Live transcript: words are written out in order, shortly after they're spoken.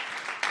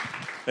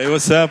Hey,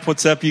 what's up?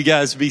 What's up? You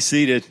guys be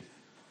seated.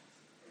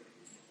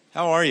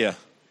 How are you?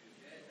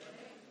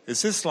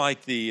 Is this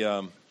like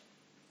the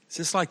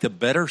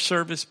better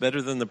service,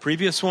 better than the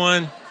previous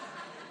one?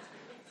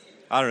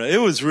 I don't know.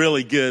 It was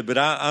really good, but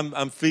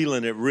I'm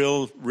feeling it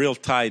real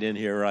tight in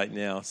here right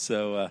now.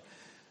 So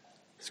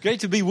it's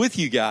great to be with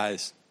you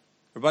guys.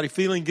 Everybody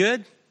feeling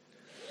good?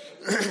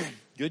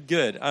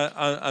 Good.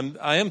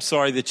 I am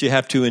sorry that you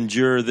have to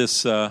endure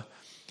this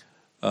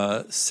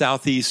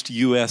Southeast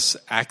U.S.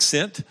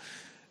 accent.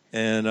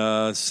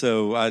 And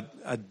so I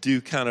do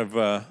kind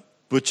of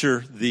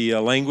butcher the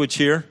language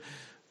here.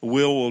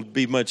 Will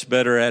be much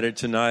better at it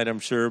tonight, I'm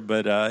sure.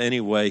 But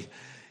anyway,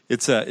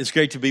 it's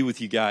great to be with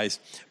you guys.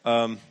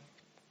 So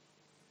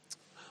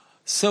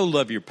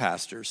love your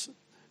pastors,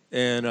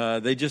 and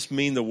they just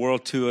mean the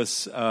world to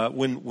us.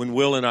 When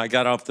Will and I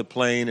got off the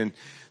plane, and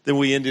then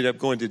we ended up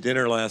going to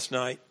dinner last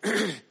night,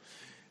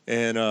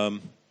 and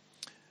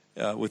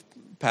with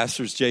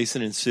pastors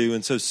Jason and Sue.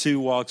 And so Sue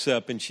walks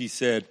up and she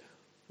said,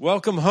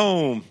 "Welcome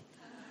home."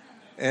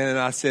 And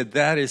I said,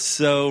 "That is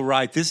so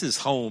right. This is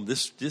home.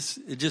 This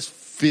it just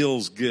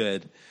feels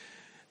good."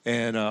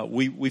 And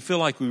we feel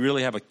like we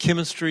really have a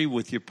chemistry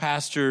with your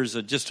pastors,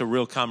 just a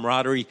real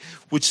camaraderie,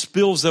 which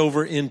spills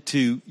over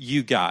into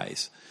you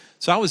guys.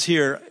 So I was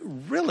here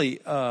really,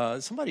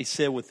 somebody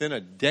said within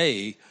a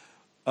day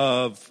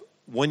of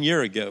 1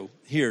 year ago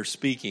here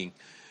speaking.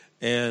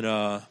 And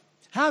how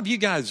have you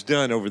guys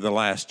done over the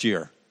last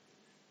year?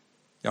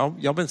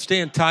 Y'all been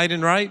staying tight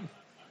and right?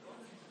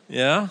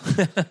 Yeah.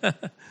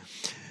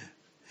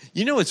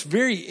 You know, it's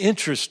very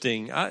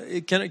interesting.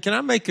 Can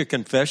I make a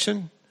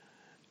confession?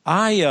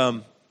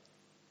 Kind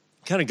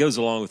of goes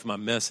along with my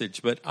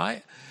message, but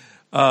I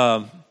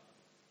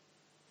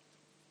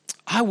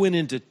went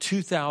into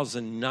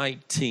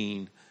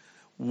 2019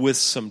 with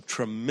some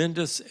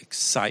tremendous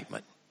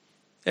excitement.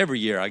 Every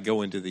year I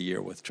go into the year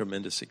with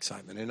tremendous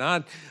excitement, and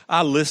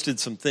I listed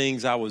some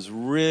things I was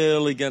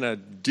really going to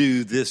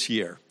do this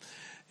year.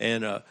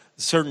 And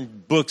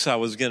certain books I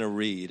was going to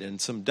read,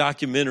 and some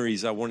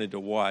documentaries I wanted to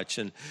watch,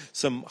 and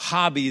some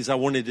hobbies I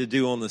wanted to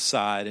do on the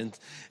side,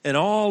 and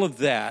all of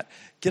that.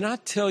 Can I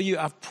tell you,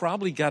 I've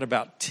probably got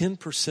about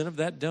 10% of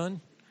that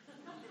done.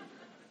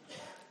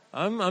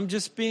 I'm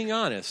just being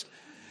honest.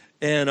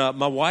 And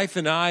my wife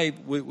and I,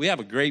 we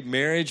have a great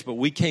marriage, but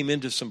we came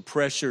into some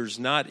pressures,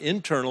 not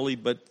internally,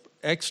 but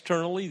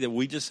externally, that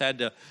we just had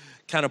to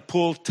kind of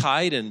pull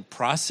tight and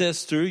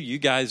process through. You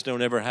guys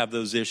don't ever have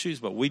those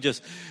issues, but we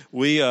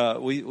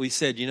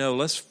said,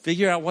 let's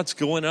figure out what's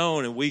going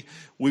on, and we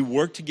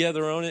work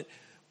together on it.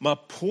 My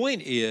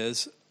point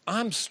is,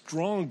 I'm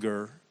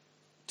stronger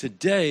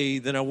today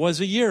than I was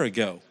a year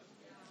ago.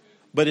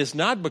 But it's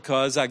not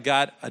because I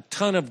got a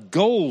ton of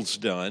goals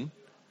done.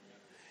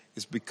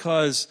 It's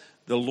because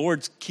the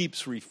Lord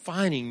keeps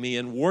refining me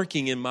and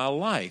working in my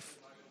life.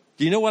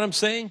 Do you know what I'm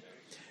saying?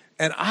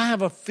 And I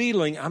have a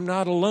feeling I'm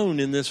not alone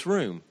in this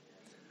room.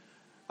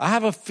 I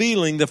have a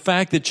feeling the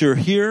fact that you're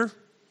here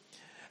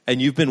and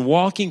you've been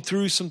walking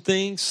through some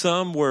things,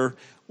 some were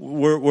a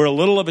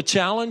little of a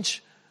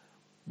challenge,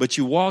 but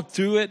you walked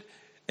through it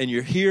and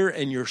you're here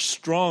and you're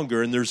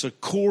stronger, and there's a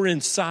core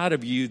inside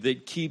of you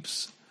that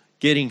keeps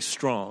getting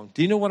strong.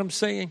 Do you know what I'm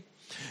saying?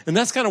 And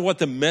that's kind of what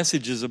the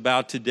message is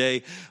about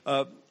today.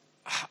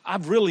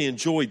 I've really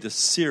enjoyed the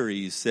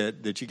series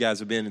that you guys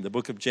have been in the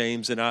book of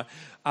James, and I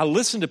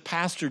listened to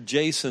Pastor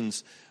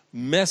Jason's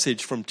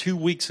message from 2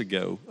 weeks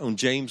ago on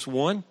James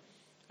 1.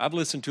 I've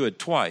listened to it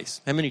twice.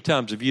 How many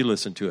times have you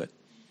listened to it?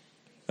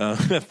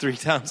 3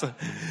 times?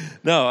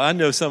 No, I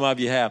know some of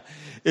you have.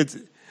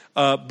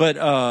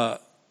 But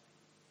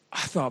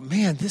I thought,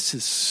 man, this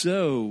is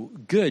so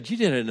good. You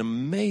did an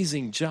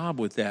amazing job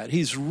with that.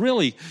 He's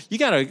really, you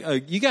got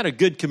a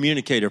good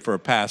communicator for a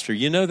pastor.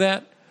 You know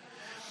that?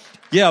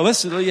 Yeah,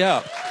 listen,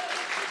 yeah.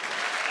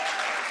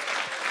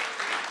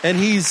 And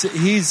he's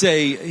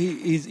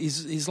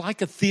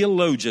like a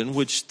theologian,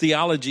 which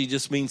theology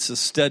just means the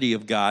study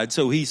of God.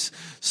 So he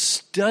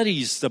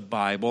studies the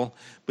Bible,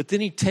 but then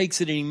he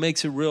takes it and he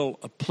makes it real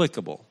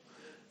applicable.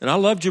 And I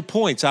loved your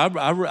points.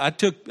 I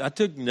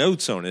took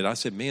notes on it. I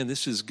said, man,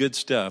 this is good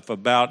stuff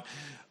about,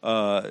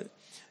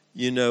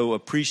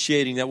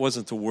 appreciating. That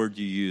wasn't the word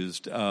you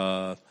used.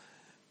 I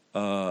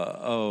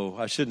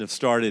shouldn't have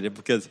started it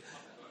because,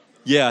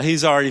 yeah,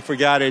 he's already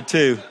forgot it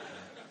too.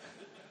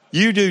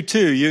 You do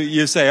too.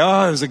 You say,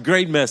 oh, it was a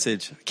great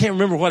message. I can't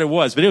remember what it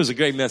was, but it was a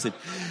great message.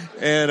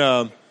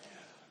 And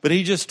but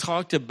he just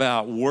talked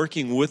about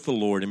working with the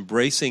Lord,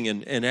 embracing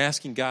and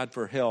asking God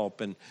for help,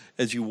 and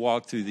as you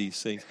walk through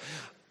these things.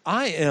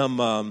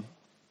 I'm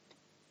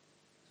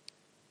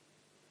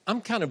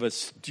kind of a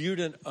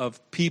student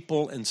of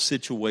people and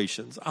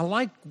situations.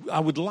 I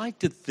would like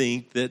to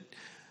think that,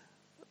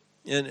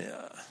 and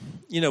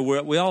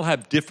we all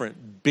have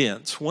different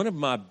bents. One of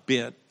my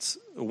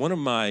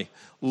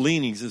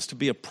leanings is to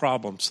be a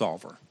problem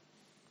solver.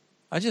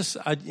 I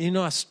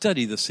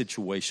study the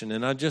situation,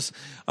 and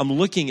I'm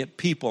looking at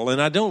people,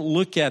 and I don't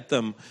look at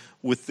them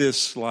with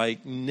this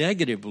like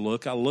negative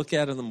look. I look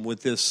at them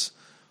with this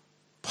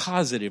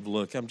positive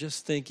look. I'm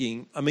just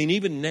thinking, I mean,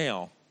 even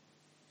now,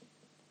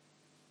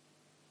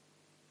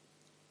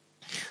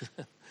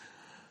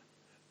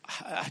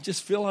 I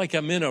just feel like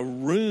I'm in a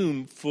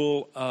room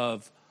full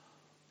of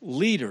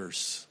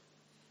leaders,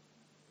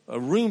 a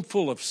room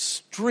full of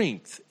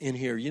strength in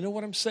here. You know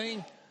what I'm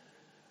saying?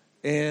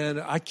 And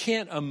I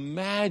can't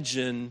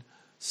imagine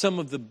some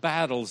of the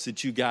battles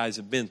that you guys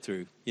have been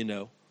through, you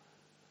know.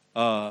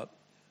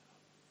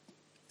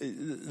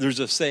 There's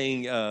a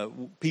saying,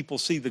 people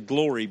see the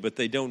glory, but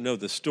they don't know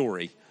the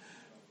story.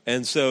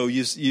 And so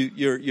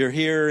you're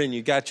here and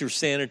you got your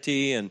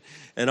sanity and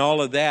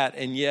all of that,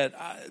 and yet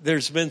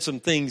there's been some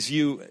things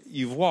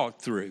you've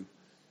walked through,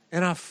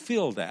 and I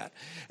feel that.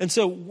 And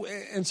so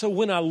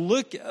when I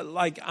look,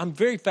 like, I'm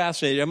very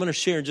fascinated. I'm going to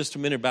share in just a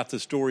minute about the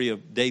story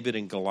of David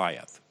and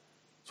Goliath.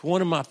 It's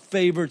one of my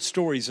favorite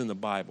stories in the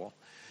Bible.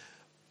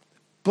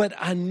 But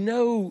I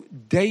know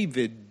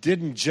David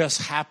didn't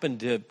just happen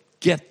to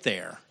get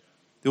there.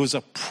 There was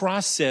a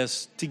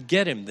process to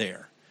get him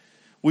there.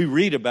 We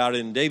read about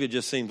it, and David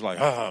just seems like,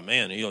 oh,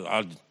 man,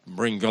 I'll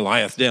bring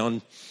Goliath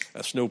down.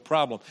 That's no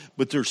problem.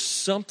 But there's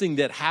something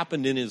that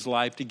happened in his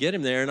life to get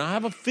him there. And I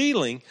have a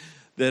feeling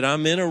that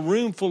I'm in a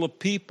room full of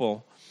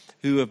people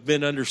who have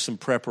been under some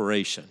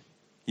preparation.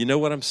 You know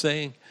what I'm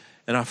saying?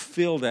 And I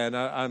feel that.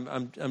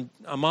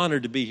 I'm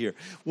honored to be here.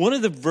 One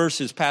of the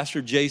verses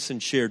Pastor Jason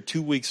shared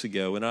 2 weeks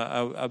ago, and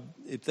I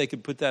if they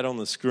could put that on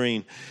the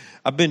screen,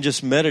 I've been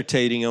just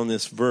meditating on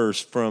this verse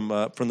from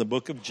the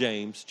book of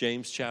James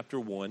chapter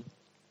 1,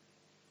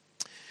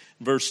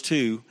 verse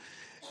 2.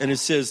 And it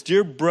says,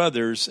 "Dear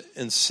brothers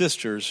and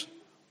sisters,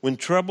 when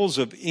troubles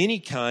of any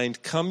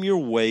kind come your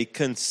way,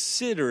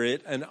 consider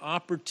it an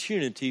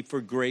opportunity for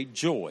great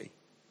joy."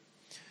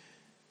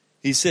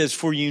 He says,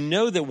 "For you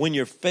know that when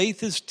your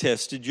faith is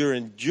tested, your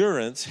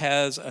endurance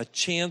has a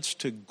chance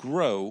to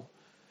grow.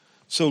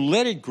 So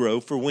let it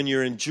grow, for when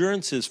your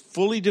endurance is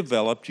fully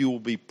developed, you will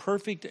be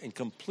perfect and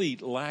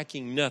complete,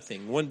 lacking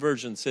nothing." One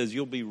version says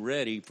you'll be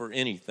ready for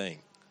anything.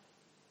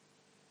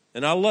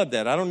 And I love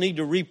that. I don't need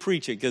to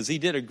re-preach it because he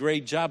did a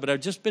great job, but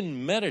I've just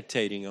been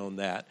meditating on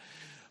that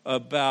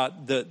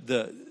about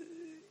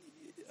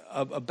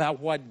about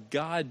what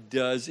God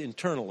does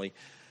internally.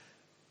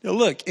 Now,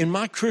 look, in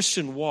my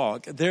Christian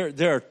walk,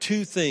 there are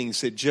two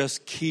things that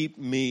just keep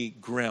me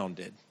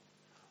grounded.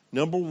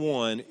 Number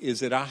one is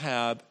that I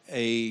have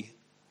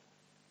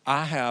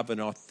an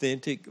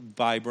authentic,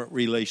 vibrant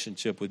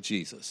relationship with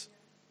Jesus.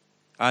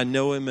 I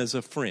know him as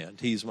a friend.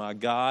 He's my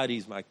God,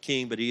 he's my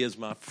king, but he is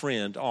my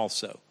friend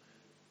also.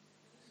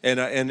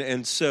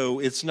 And so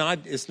it's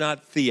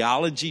not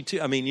theology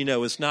to, I mean, you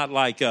know, it's not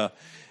like a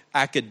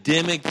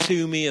academic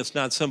to me. It's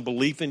not some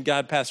belief in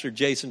God. Pastor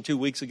Jason 2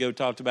 weeks ago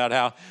talked about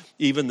how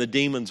even the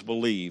demons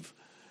believe,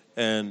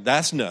 and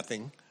that's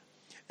nothing.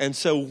 And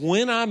so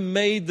when I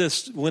made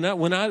this, when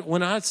I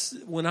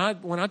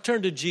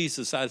turned to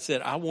Jesus, I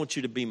said, I want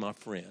you to be my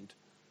friend.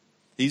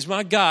 He's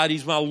my God,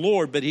 he's my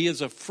Lord, but he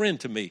is a friend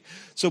to me.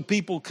 So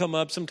people come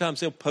up,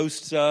 sometimes they'll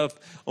post stuff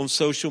on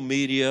social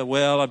media.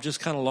 Well, I've just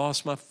kind of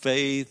lost my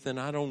faith and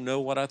I don't know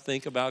what I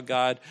think about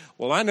God.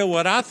 Well, I know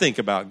what I think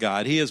about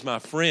God. He is my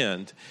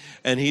friend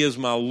and he is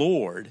my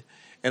Lord.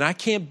 And I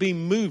can't be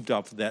moved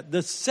off of that.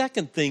 The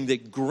second thing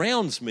that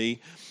grounds me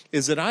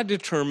is that I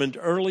determined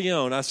early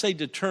on, I say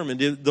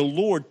determined, the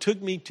Lord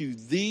took me to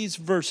these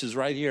verses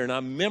right here and I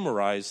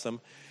memorized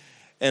them.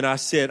 And I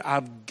said,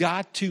 I've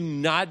got to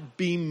not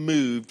be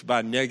moved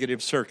by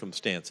negative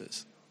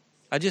circumstances.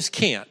 I just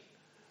can't.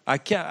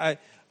 I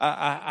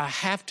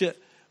have to,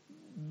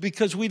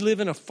 because we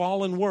live in a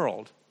fallen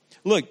world.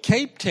 Look,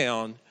 Cape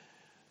Town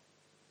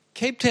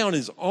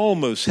is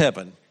almost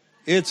heaven.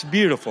 It's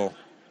beautiful,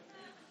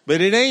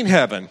 but it ain't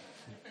heaven,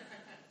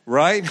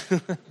 right?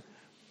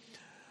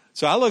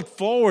 So I look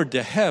forward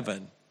to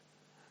heaven.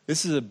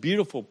 This is a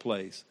beautiful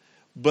place,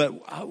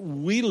 but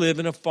we live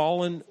in a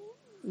fallen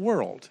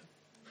world.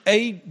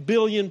 8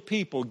 billion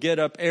people get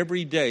up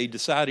every day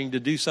deciding to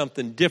do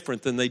something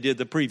different than they did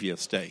the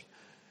previous day.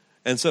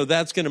 And so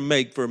that's going to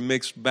make for a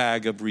mixed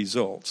bag of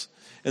results.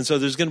 And so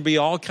there's going to be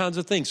all kinds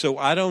of things. So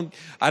I don't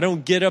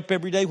get up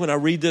every day when I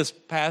read this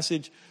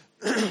passage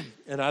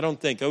and I don't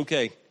think,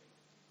 okay,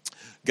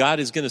 God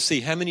is going to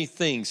see how many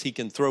things he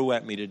can throw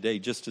at me today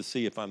just to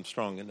see if I'm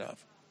strong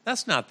enough.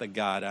 That's not the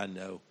God I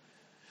know.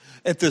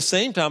 At the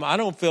same time, I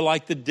don't feel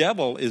like the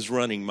devil is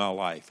running my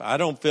life. I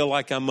don't feel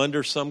like I'm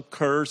under some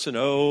curse and,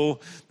 oh,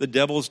 the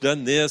devil's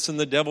done this and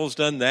the devil's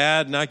done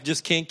that and I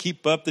just can't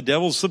keep up. The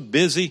devil's so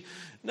busy.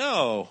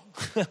 No.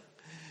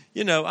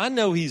 You know, I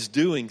know he's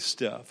doing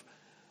stuff.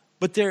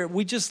 But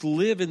we just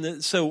live in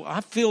the, so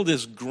I feel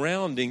this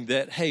grounding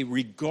that, hey,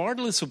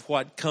 regardless of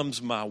what comes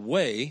my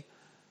way,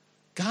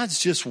 God's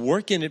just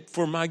working it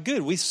for my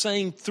good. We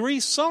sang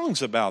 3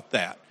 songs about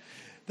that.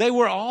 They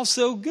were all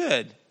so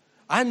good.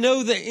 I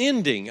know the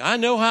ending. I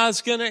know how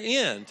it's going to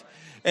end.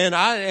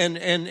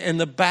 And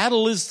the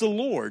battle is the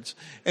Lord's.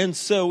 And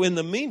so in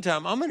the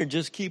meantime, I'm going to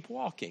just keep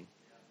walking.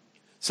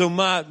 So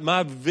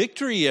my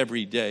victory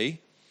every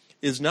day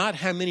is not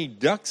how many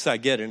ducks I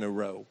get in a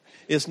row.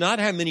 It's not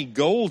how many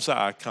goals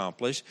I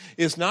accomplish.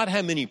 It's not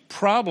how many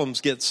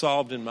problems get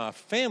solved in my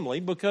family,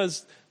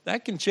 because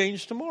that can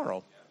change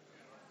tomorrow,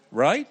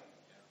 right?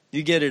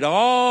 You get it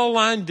all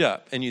lined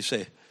up and you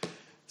say,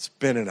 it's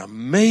been an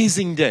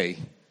amazing day.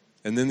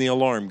 And then the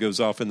alarm goes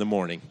off in the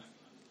morning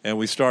and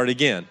we start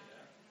again.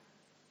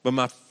 But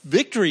my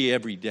victory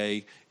every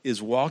day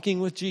is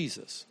walking with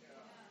Jesus.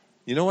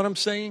 You know what I'm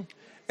saying?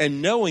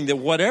 And knowing that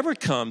whatever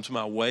comes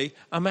my way,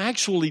 I'm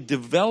actually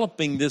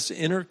developing this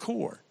inner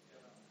core.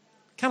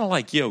 Kind of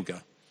like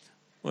yoga.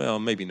 Well,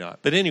 maybe not.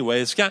 But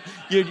anyway, it's got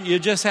you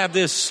just have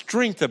this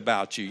strength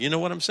about you. You know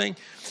what I'm saying?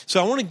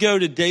 So I want to go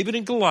to David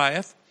and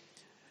Goliath.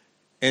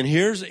 And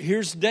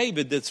here's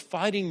David that's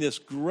fighting this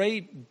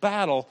great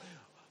battle.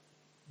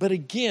 But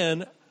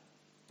again,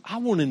 I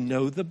want to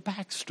know the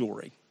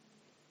backstory.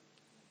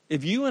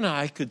 If you and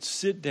I could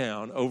sit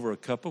down over a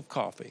cup of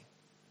coffee,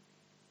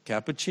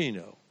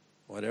 cappuccino,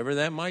 whatever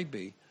that might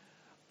be,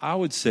 I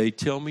would say,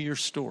 tell me your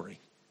story.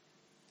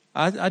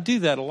 I do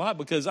that a lot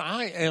because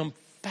I am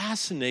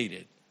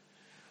fascinated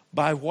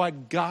by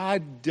what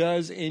God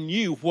does in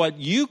you, what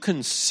you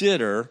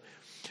consider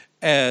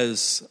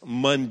as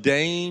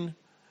mundane,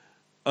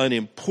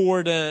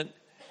 unimportant,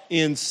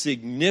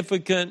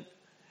 insignificant,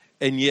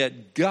 and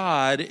yet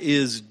God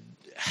is,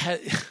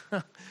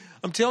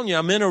 I'm telling you,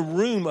 I'm in a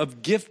room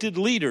of gifted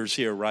leaders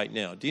here right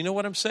now. Do you know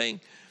what I'm saying?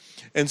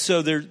 And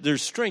so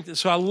there's strength.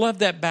 So I love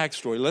that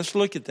backstory. Let's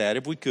look at that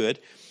if we could.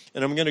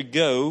 And I'm going to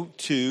go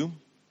to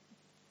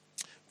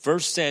 1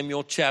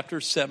 Samuel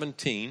chapter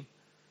 17.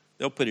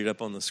 They'll put it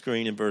up on the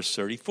screen in verse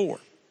 34.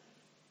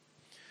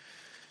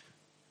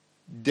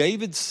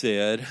 David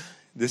said,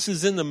 this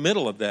is in the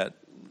middle of that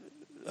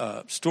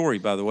story,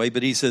 by the way,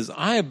 but he says,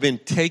 I have been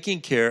taking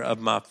care of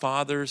my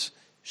father's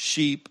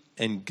sheep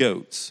and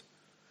goats,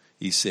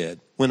 he said.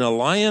 When a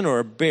lion or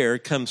a bear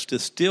comes to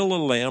steal a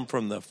lamb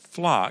from the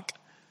flock,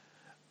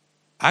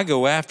 I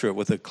go after it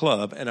with a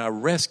club and I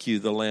rescue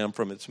the lamb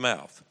from its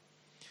mouth.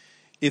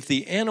 If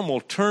the animal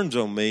turns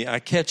on me, I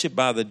catch it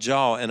by the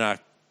jaw and I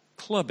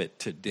club it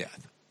to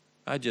death.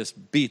 I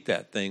just beat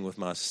that thing with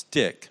my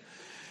stick.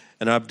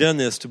 And I've done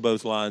this to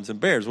both lions and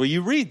bears. Well,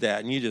 you read that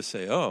and you just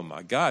say, oh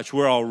my gosh,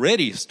 we're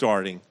already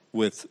starting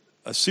with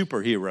a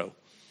superhero.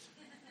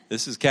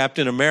 This is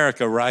Captain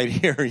America right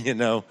here, you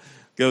know.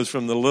 Goes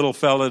from the little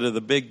fella to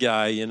the big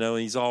guy, you know,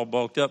 he's all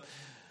bulked up.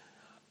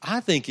 I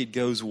think it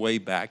goes way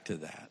back to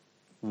that.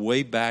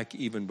 Way back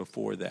even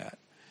before that.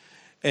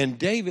 And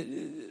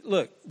David,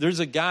 look, there's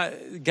a guy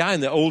in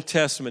the Old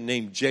Testament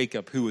named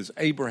Jacob who was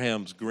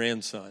Abraham's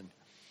grandson.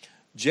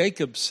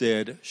 Jacob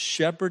said,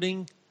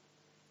 shepherding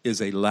is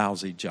a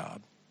lousy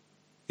job.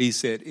 He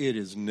said, it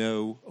is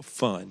no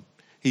fun.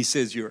 He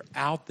says, you're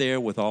out there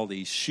with all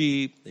these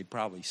sheep. They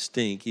probably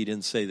stink. He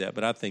didn't say that,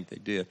 but I think they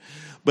did.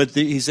 But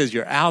he says,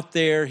 you're out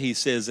there. He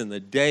says, in the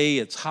day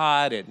it's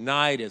hot. At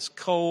night it's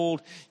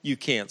cold. You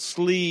can't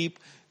sleep.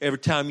 Every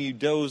time you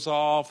doze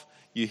off,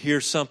 you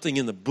hear something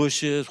in the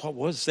bushes. What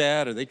was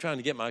that? Are they trying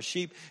to get my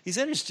sheep? He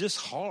said, it's just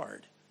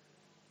hard.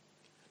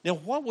 Now,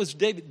 what was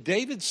David?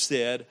 David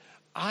said,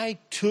 I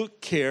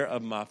took care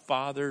of my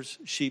father's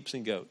sheep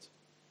and goats.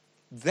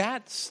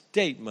 That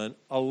statement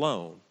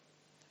alone,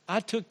 I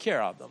took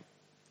care of them.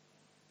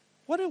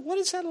 What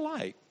is that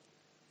like?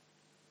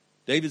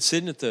 David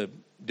sitting at the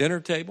dinner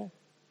table.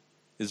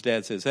 His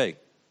dad says, hey,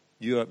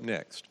 you up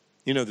next.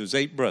 You know, there's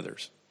 8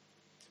 brothers.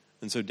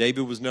 And so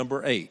David was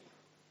number 8.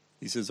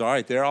 He says, all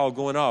right, they're all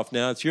going off.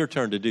 Now it's your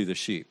turn to do the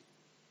sheep.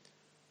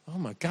 Oh,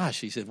 my gosh.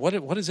 He said,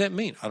 what does that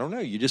mean? I don't know.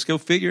 You just go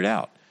figure it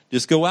out.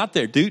 Just go out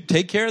there, dude.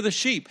 Take care of the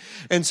sheep.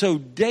 And so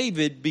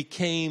David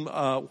became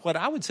what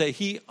I would say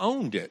he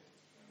owned it.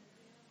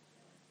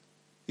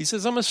 He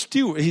says, I'm a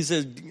steward. He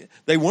says,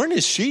 they weren't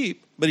his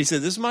sheep, but he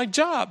said, this is my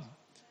job.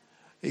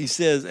 He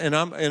says,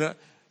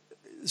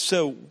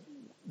 so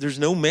there's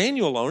no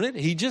manual on it.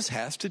 He just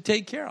has to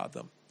take care of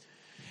them.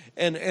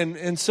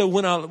 And so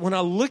when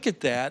I look at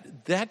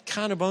that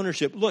kind of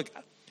ownership, look,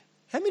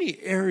 how many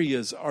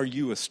areas are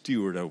you a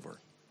steward over?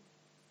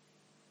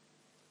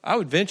 I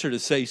would venture to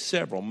say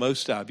several.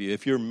 Most of you,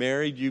 if you're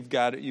married, you've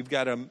got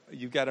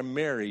a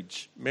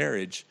marriage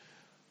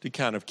to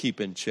kind of keep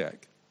in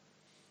check.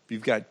 If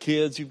you've got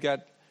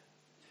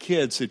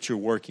kids that you're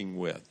working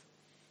with.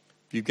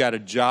 If you've got a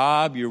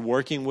job, you're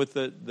working with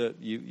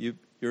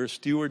you're a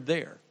steward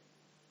there.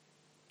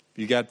 If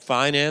you got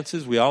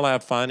finances, we all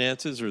have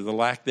finances or the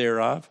lack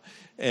thereof.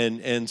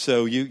 And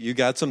so you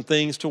got some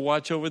things to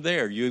watch over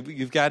there.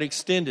 You've got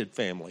extended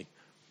family.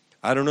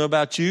 I don't know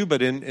about you,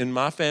 but in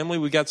my family,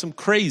 we got some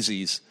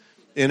crazies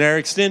in our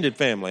extended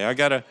family. I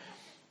got a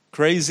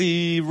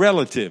crazy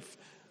relative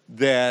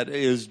that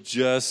is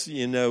just,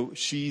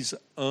 she's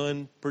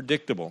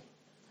unpredictable.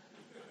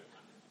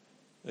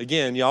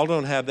 Again, y'all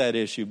don't have that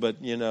issue,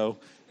 but,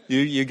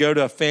 you go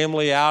to a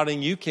family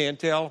outing, you can't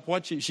tell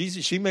what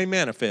she may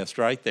manifest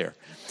right there.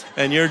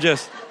 And you're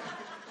just,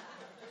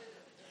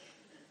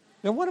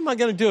 now what am I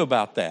going to do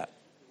about that?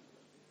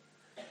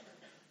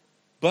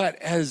 But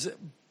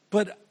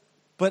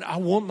I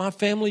want my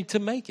family to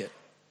make it.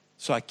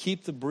 So I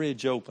keep the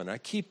bridge open. I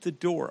keep the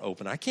door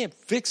open. I can't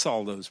fix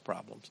all those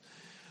problems.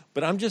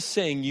 But I'm just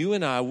saying, you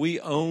and I, we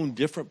own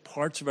different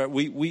parts of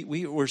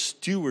we're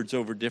stewards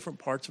over different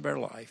parts of our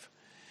life.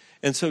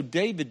 And so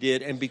David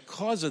did, and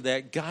because of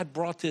that, God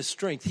brought this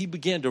strength. He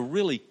began to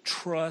really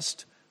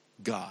trust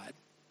God.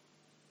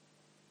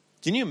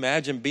 Can you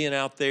imagine being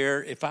out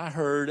there? If I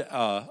heard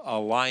a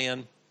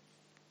lion,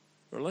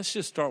 or let's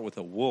just start with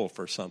a wolf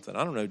or something.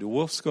 I don't know. Do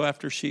wolves go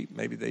after sheep?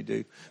 Maybe they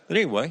do. But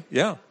anyway,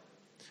 yeah.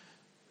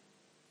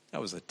 That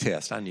was a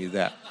test. I knew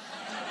that.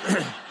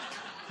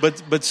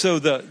 but so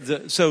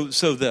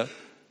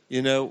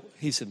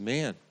he said,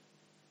 man,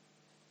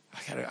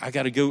 I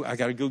gotta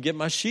go get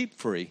my sheep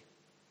free.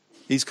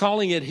 He's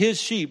calling it his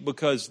sheep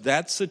because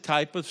that's the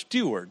type of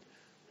steward.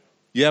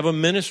 You have a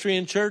ministry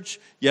in church.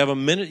 You have a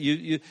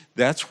minute.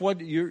 That's what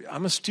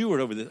I'm a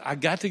steward over this. I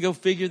got to go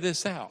figure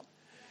this out.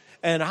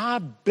 And I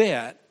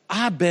bet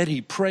he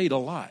prayed a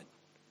lot.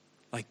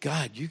 Like,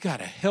 God, you got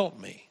to help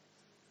me.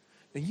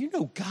 And you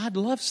know, God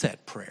loves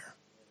that prayer.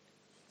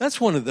 That's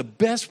one of the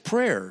best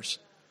prayers.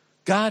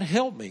 God,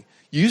 help me.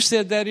 You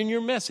said that in your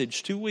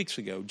message 2 weeks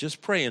ago,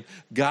 just praying,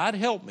 God,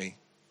 help me.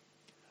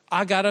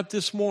 I got up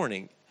this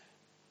morning.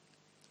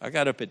 I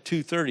got up at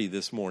 2:30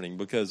 this morning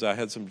because I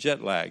had some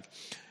jet lag.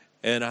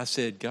 And I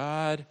said,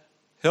 God,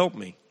 help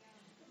me.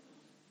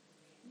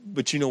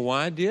 But you know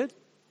why I did?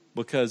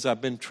 Because I've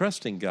been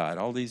trusting God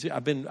all these years.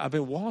 I've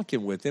been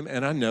walking with him,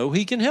 and I know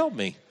he can help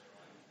me.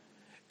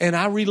 And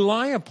I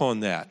rely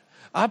upon that.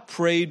 I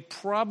prayed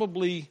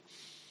probably,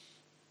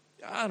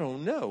 I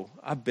don't know.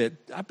 I bet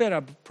I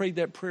prayed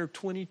that prayer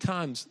 20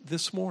 times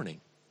this morning.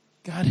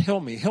 God,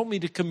 help me. Help me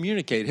to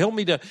communicate. Help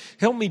me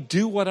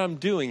do what I'm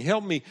doing.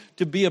 Help me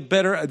to be a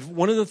better.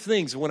 One of the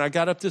things when I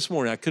got up this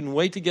morning, I couldn't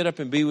wait to get up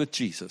and be with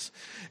Jesus.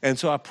 And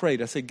so I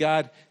prayed. I said,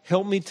 God,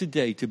 help me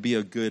today to be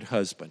a good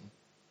husband.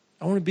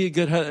 I want to be a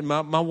good husband.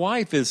 My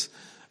wife is,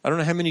 I don't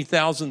know how many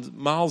thousand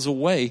miles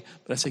away,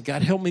 but I said,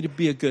 God, help me to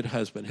be a good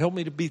husband. Help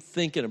me to be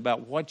thinking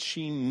about what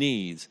she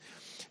needs.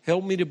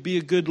 Help me to be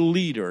a good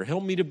leader.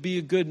 Help me to be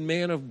a good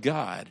man of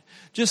God.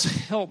 Just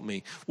help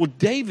me. Well,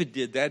 David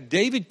did that.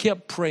 David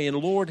kept praying,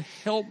 Lord,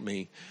 help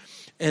me.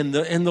 And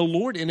the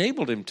Lord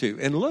enabled him to.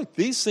 And look,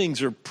 these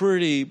things are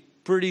pretty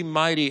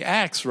mighty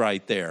acts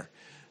right there.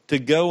 To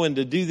go and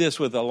to do this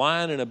with a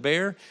lion and a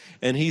bear.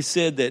 And he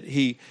said that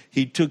he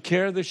took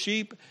care of the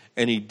sheep.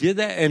 And he did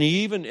that. And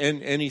he even,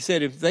 and he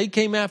said, if they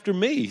came after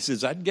me, he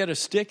says, I'd get a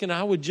stick and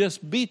I would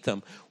just beat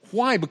them.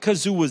 Why?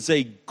 Because there was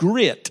a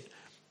grit.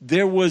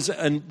 There was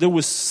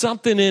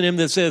something in him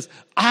that says,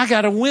 I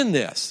got to win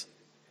this.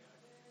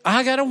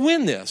 I got to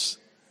win this.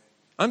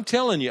 I'm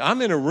telling you,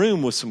 I'm in a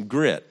room with some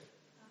grit.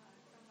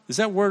 Is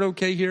that word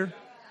okay here?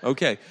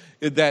 Okay.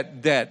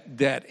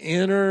 That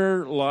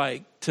inner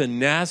like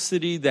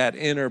tenacity, that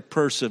inner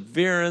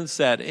perseverance,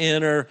 that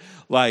inner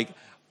like,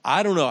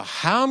 I don't know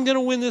how I'm going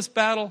to win this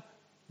battle,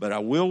 but I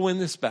will win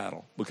this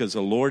battle because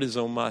the Lord is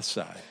on my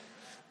side.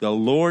 The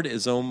Lord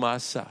is on my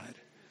side.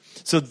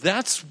 So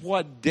that's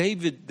what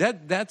David,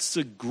 that's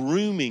the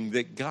grooming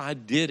that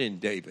God did in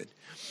David.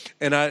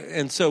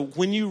 And so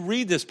when you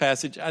read this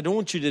passage, I don't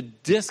want you to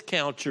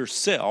discount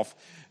yourself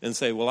and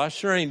say, well, I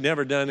sure ain't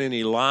never done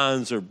any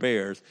lions or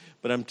bears.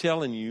 But I'm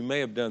telling you, you may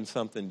have done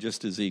something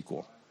just as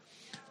equal.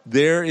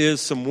 There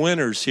is some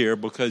winners here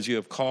because you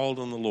have called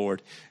on the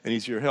Lord and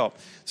he's your help.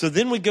 So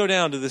then we go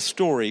down to this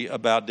story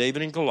about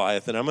David and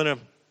Goliath. And I'm going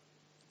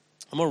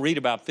to read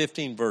about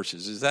 15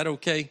 verses. Is that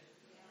okay?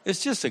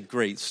 It's just a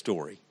great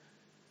story.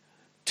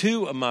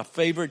 Two of my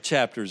favorite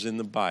chapters in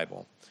the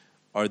Bible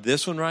are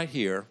this one right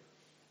here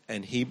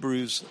and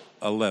Hebrews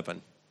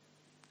 11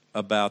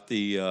 about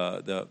the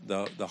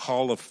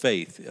hall of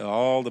faith,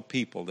 all the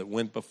people that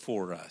went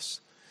before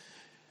us.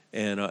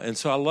 And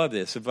so I love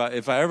this. If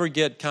I ever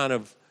get kind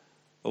of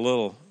a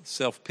little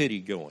self-pity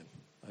going,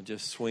 I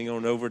just swing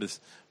on over to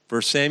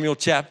 1 Samuel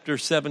chapter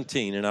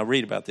 17 and I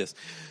read about this.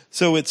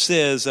 So it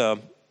says,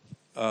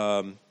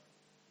 and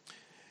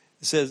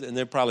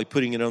they're probably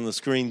putting it on the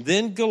screen,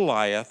 then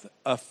Goliath,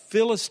 a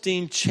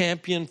Philistine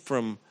champion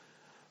from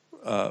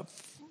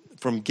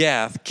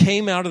Gath,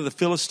 came out of the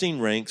Philistine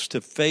ranks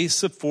to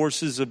face the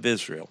forces of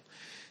Israel.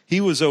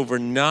 He was over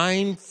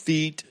 9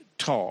 feet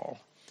tall.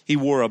 He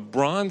wore a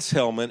bronze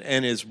helmet,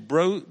 and his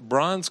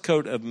bronze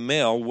coat of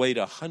mail weighed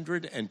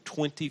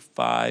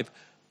 125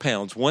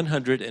 pounds.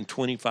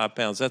 125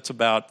 pounds. That's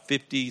about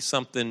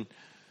 50-something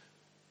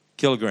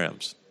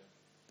kilograms.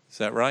 Is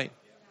that right?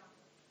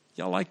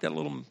 Y'all like that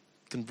little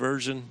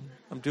conversion?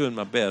 I'm doing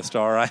my best,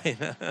 all right?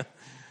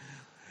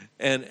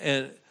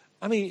 and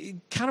I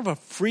mean, kind of a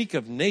freak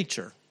of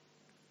nature.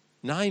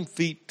 9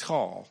 feet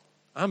tall.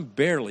 I'm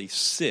barely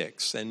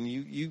 6, and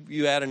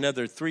you add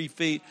another 3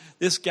 feet.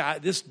 This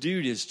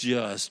dude is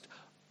just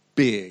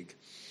big.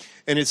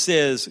 And it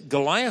says,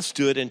 Goliath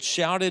stood and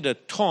shouted a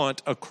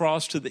taunt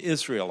across to the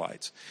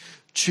Israelites.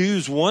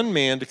 Choose one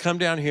man to come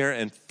down here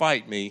and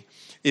fight me.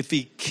 If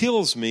he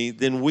kills me,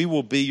 then we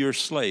will be your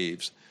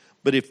slaves.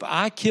 But if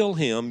I kill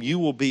him, you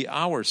will be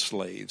our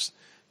slaves.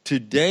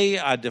 Today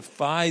I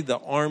defy the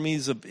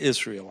armies of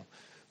Israel.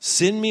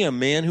 Send me a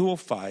man who will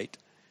fight.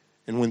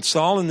 And when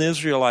Saul and the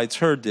Israelites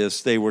heard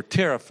this, they were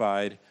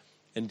terrified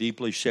and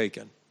deeply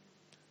shaken.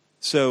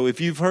 So if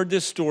you've heard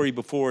this story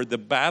before, the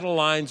battle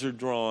lines are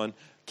drawn.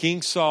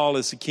 King Saul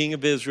is the king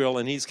of Israel,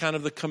 and he's kind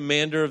of the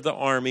commander of the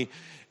army.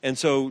 And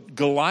so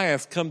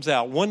Goliath comes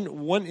out.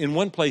 In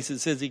one place it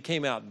says he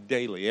came out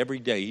daily, every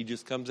day. He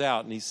just comes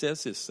out and he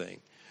says this thing.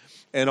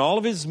 And all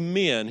of his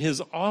men,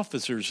 his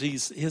officers,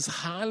 his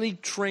highly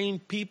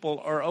trained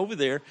people are over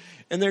there,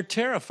 and they're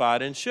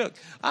terrified and shook.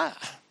 I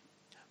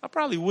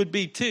probably would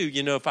be too,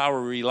 if I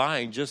were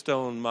relying just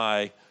on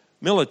my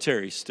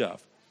military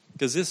stuff.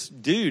 Because this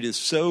dude is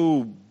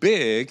so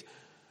big,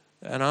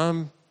 and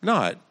I'm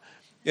not.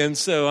 And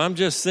so I'm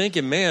just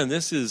thinking, man,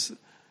 this is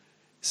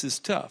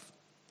tough.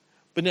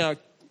 But now,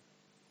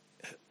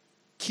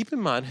 keep in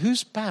mind,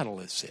 whose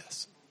battle is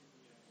this?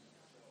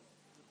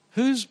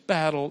 Whose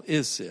battle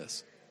is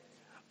this?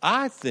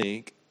 I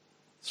think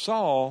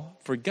Saul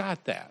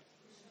forgot that.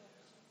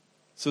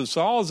 So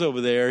Saul's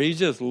over there. He's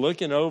just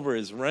looking over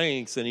his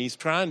ranks, and he's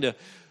trying to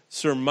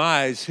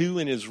surmise who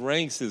in his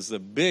ranks is the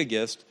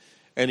biggest.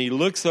 And he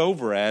looks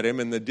over at him,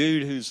 and the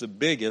dude who's the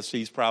biggest,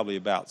 he's probably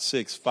about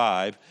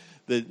 6'5".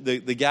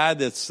 The guy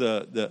that's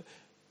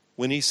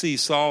when he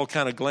sees Saul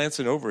kind of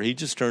glancing over, he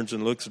just turns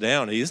and looks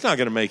down. He's not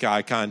going to make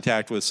eye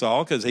contact with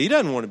Saul because he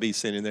doesn't want to be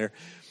sitting there.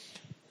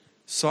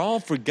 Saul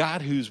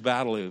forgot whose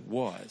battle it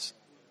was.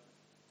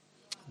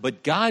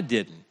 But God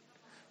didn't.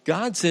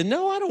 God said,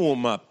 no, I don't want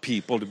my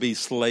people to be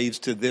slaves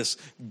to this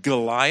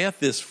Goliath,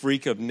 this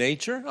freak of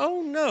nature.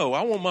 Oh, no,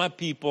 I want my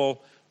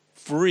people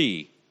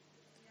free.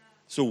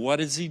 So what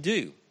does he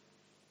do?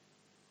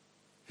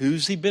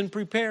 Who's he been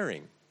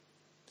preparing?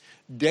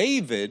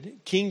 David,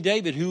 King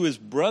David, who is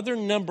brother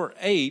number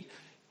 8,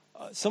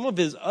 some of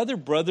his other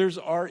brothers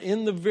are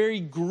in the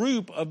very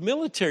group of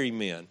military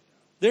men.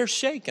 They're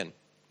shaken.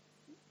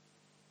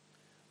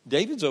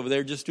 David's over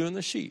there just doing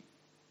the sheep.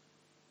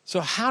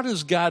 So how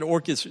does God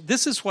orchestrate?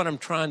 This is what I'm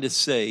trying to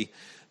say.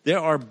 There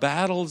are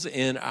battles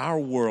in our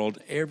world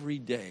every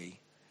day,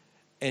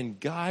 and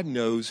God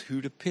knows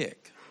who to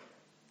pick.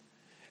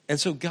 And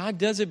so God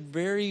does it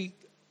very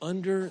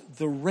under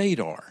the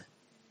radar,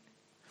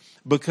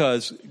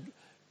 because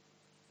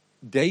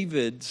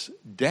David's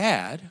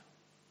dad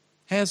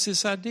has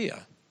this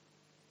idea.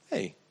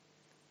 Hey,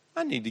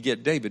 I need to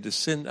get David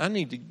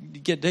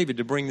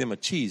to bring them a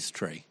cheese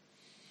tray.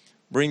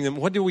 Bring them,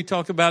 what did we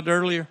talk about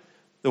earlier?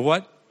 The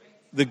what?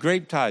 The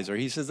grape tizer.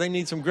 He says they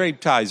need some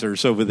grape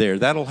tizers over there.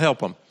 That'll help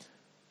them.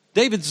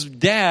 David's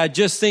dad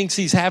just thinks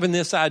he's having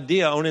this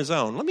idea on his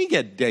own. Let me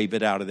get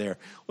David out of there.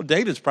 Well,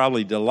 David's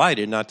probably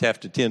delighted not to have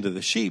to tend to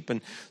the sheep.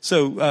 And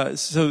so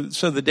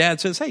the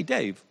dad says, hey,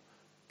 Dave,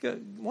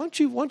 why don't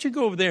you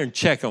go over there and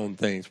check on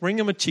things? Bring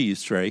him a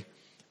cheese tray.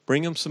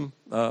 Bring him some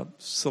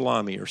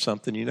salami or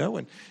something,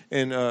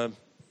 And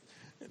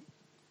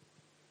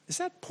is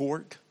that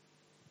pork?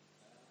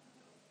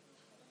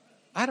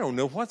 I don't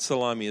know what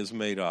salami is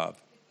made of.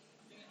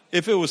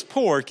 If it was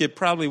pork, it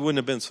probably wouldn't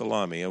have been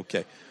salami.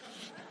 Okay.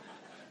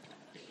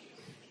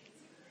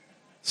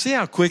 See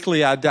how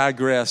quickly I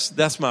digress?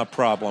 That's my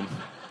problem.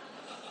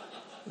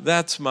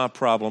 That's my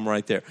problem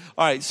right there.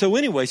 All right, so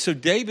anyway, so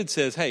David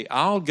says, hey,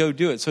 I'll go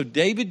do it. So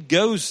David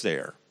goes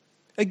there.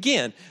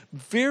 Again,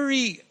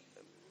 very,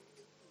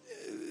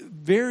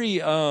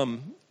 very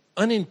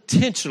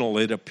unintentional,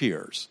 it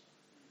appears.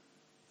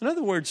 In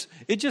other words,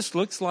 it just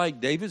looks like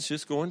David's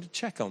just going to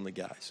check on the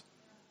guys.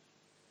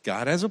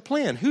 God has a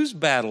plan. Whose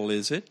battle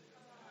is it?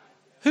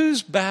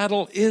 Whose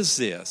battle is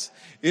this?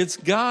 It's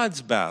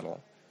God's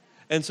battle.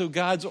 And so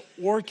God's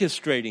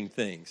orchestrating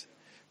things.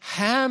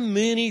 How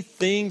many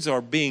things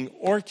are being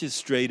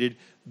orchestrated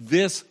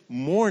this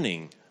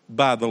morning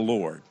by the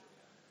Lord?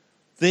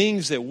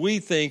 Things that we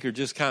think are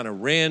just kind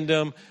of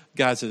random.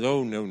 God says,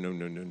 oh,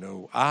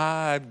 no.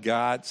 I've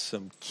got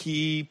some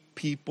key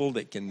people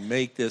that can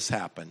make this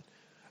happen.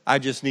 I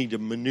just need to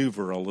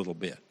maneuver a little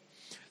bit.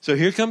 So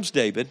here comes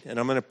David, and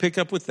I'm going to pick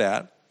up with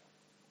that.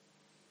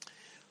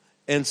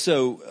 And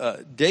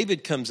so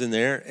David comes in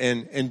there,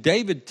 and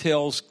David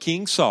tells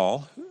King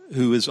Saul,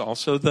 who is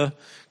also the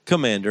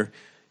commander,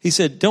 he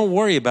said, don't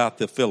worry about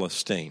the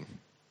Philistine.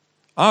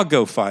 I'll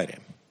go fight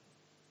him.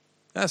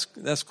 That's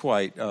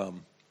quite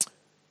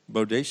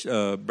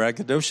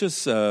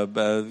braggadocious,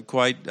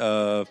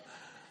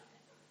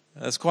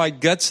 that's quite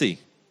gutsy.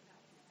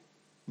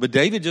 But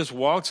David just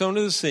walks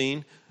onto the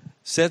scene,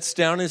 sets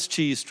down his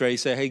cheese tray,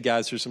 say, hey,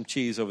 guys, there's some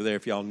cheese over there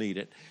if y'all need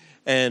it.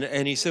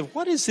 And he said,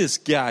 what is this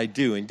guy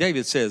doing?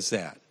 David says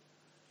that.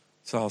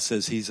 Saul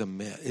says, he's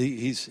bad.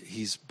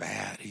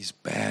 He's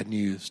bad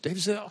news.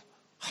 David said,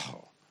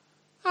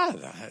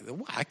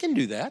 I can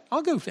do that.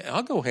 I'll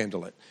go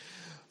handle it.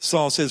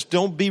 Saul says,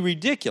 don't be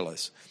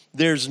ridiculous.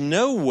 There's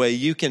no way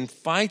you can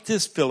fight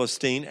this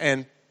Philistine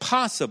and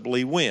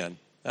possibly win.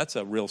 That's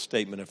a real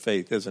statement of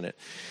faith, isn't it?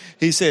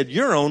 He said,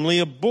 you're only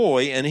a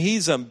boy, and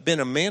he's been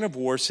a man of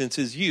war since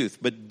his youth.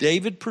 But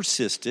David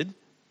persisted.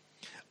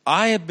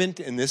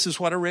 And this is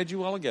what I read you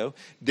a while ago.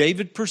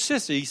 David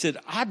persisted. He said,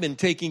 I've been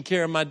taking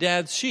care of my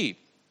dad's sheep.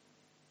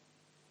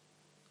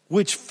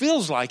 which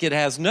feels like it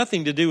has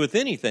nothing to do with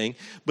anything,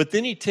 but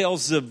then he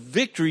tells the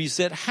victories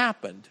that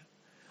happened.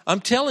 I'm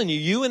telling you,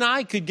 you and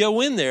I could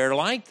go in there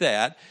like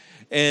that,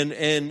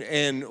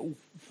 and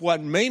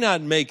what may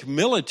not make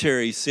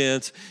military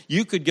sense,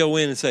 you could go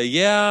in and say,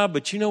 yeah,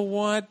 but you know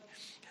what?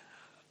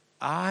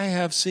 I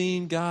have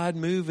seen God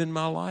move in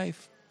my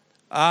life.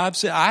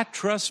 I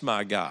trust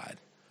my God.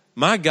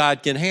 My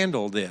God can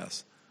handle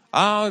this.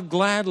 I'll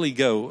gladly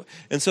go.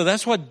 And so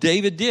that's what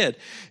David did.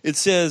 It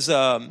says,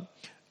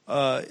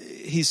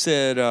 he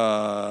said,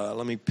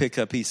 let me pick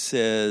up. He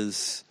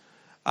says,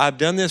 I've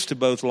done this to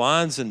both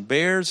lions and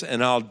bears,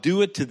 and I'll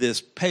do it to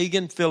this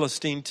pagan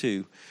Philistine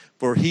too.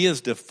 For he has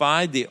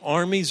defied the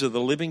armies of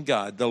the living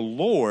God, the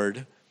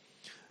Lord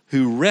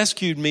who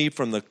rescued me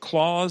from the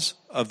claws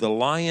of the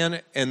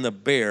lion and the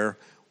bear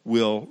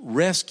will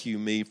rescue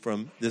me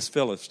from this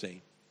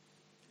Philistine.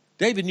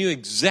 David knew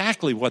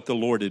exactly what the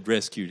Lord had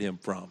rescued him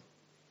from.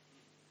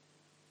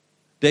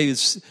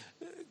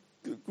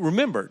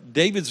 Remember,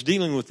 David's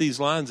dealing with these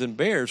lions and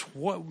bears.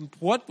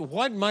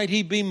 What might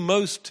he be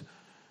most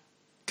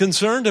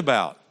concerned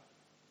about?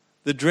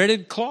 The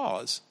dreaded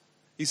claws.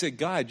 He said,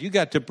 God, you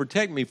got to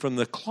protect me from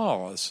the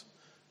claws.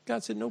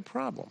 God said, no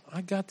problem.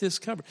 I got this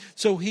covered.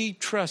 So he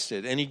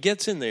trusted, and he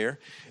gets in there.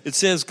 It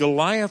says,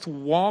 Goliath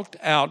walked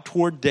out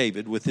toward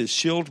David with his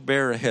shield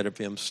bearer ahead of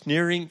him,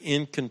 sneering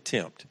in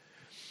contempt.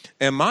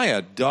 Am I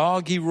a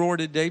dog, he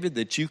roared at David,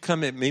 that you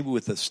come at me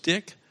with a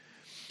stick?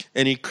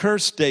 And he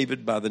cursed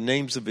David by the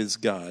names of his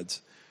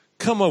gods.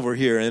 Come over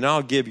here, and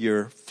I'll give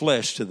your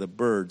flesh to the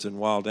birds and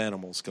wild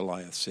animals,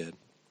 Goliath said.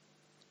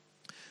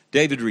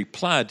 David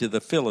replied to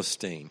the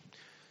Philistine.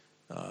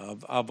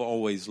 I've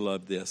always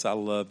loved this. I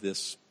love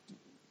this.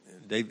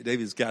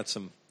 David's got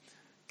a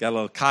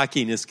little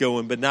cockiness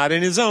going, but not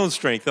in his own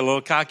strength, a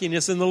little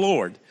cockiness in the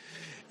Lord.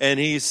 And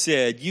he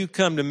said, you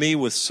come to me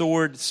with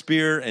sword,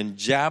 spear, and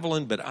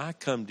javelin, but I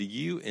come to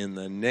you in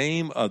the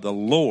name of the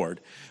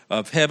Lord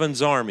of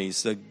heaven's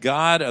armies, the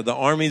God of the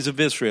armies of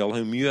Israel,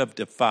 whom you have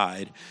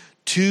defied.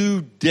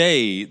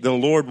 Today the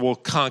Lord will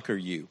conquer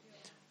you.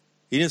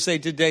 He didn't say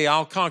today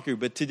I'll conquer you,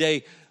 but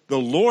today the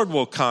Lord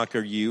will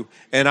conquer you,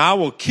 and I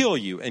will kill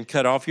you and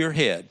cut off your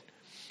head.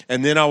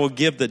 And then I will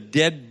give the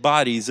dead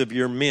bodies of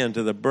your men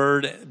to the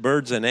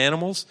birds and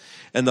animals,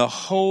 and the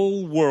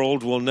whole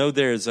world will know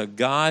there is a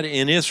God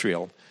in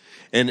Israel.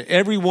 And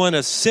everyone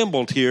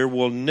assembled here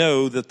will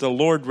know that the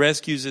Lord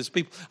rescues his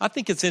people. I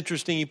think it's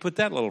interesting he put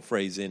that little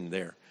phrase in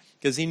there,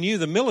 because he knew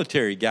the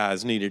military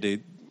guys needed to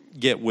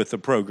get with the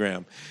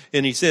program.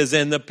 And he says,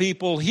 and the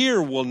people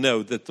here will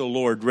know that the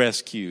Lord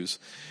rescues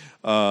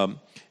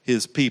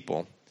his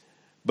people,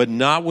 but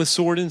not with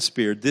sword and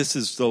spear. This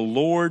is the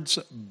Lord's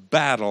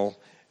battle,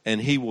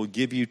 and he will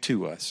give you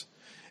to us.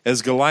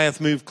 As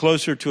Goliath moved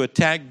closer to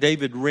attack,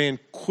 David ran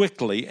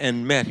quickly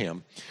and met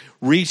him.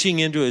 Reaching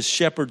into his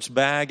shepherd's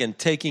bag and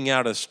taking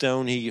out a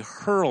stone, he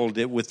hurled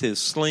it with his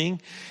sling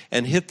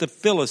and hit the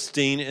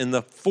Philistine in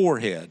the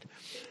forehead.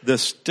 The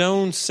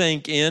stone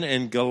sank in,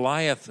 and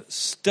Goliath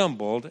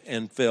stumbled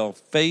and fell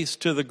face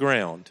to the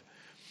ground.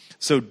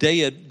 So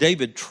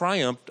David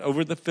triumphed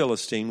over the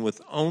Philistine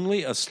with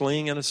only a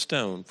sling and a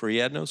stone, for he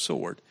had no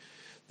sword.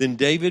 Then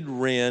David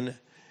ran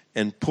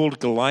and pulled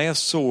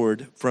Goliath's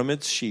sword from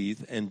its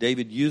sheath, and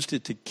David used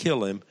it to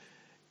kill him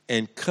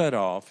and cut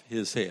off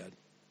his head.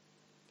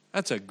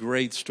 That's a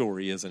great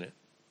story, isn't it?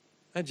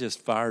 That just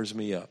fires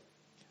me up.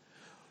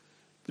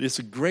 But it's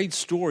a great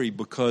story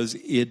because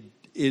it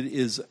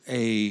is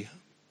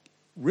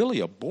really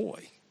a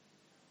boy,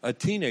 a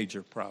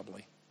teenager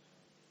probably,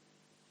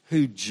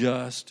 who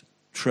just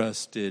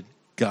trusted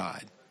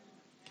God.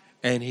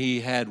 And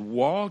he had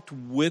walked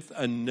with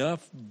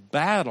enough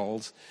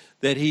battles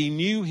that he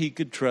knew he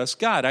could trust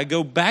God. I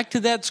go back to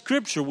that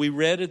scripture we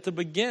read at the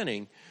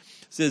beginning.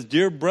 It says,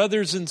 dear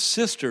brothers and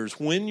sisters,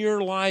 when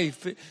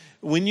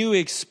you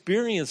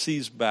experience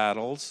these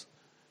battles,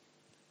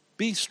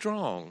 be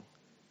strong.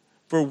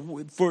 For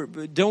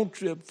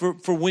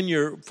when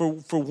your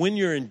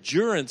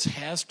endurance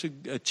has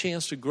a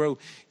chance to grow,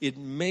 it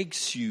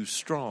makes you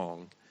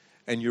strong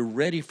and you're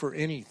ready for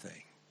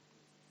anything.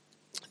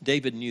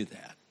 David knew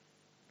that.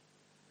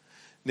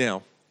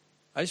 Now,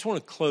 I just want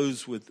to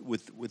close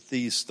with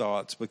these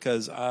thoughts,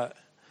 because I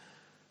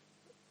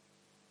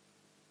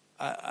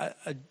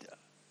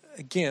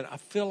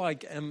feel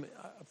like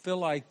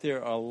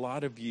there are a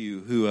lot of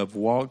you who have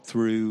walked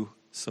through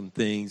some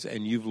things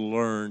and you've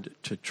learned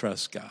to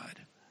trust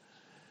God.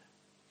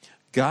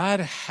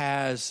 God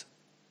has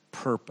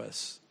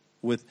purpose.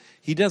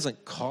 He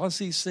doesn't cause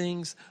these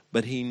things,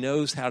 but he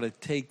knows how to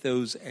take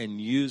those and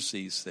use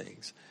these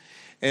things.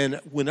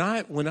 And when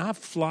I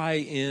fly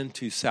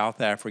into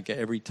South Africa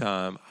every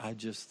time, I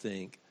just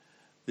think,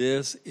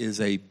 this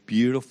is a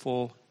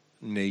beautiful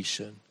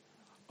nation,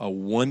 a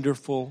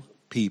wonderful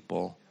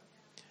people,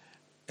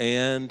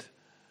 and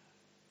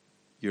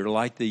you're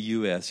like the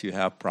U.S., you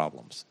have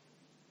problems.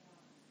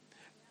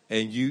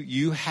 And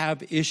you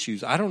have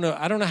issues. I don't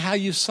know how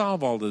you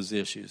solve all those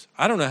issues.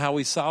 I don't know how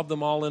we solve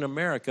them all in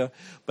America,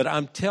 but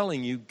I'm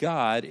telling you,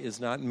 God is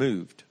not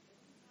moved.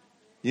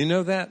 You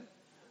know that?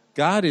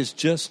 God is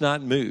just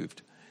not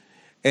moved.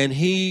 And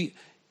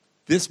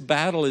this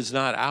battle is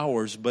not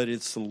ours, but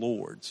it's the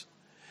Lord's.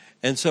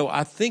 And so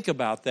I think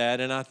about that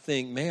and I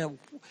think, man,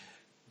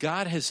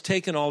 God has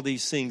taken all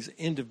these things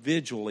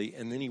individually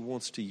and then he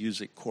wants to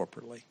use it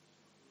corporately.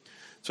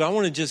 So I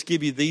want to just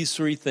give you these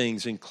three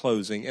things in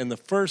closing. And the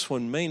first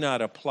one may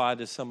not apply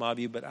to some of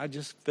you, but I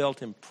just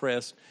felt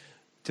impressed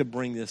to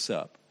bring this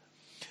up.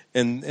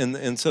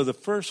 And so the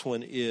first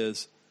one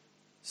is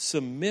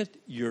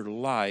submit your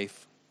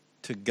life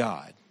to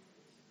God.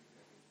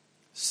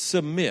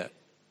 Submit.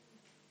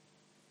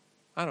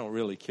 I don't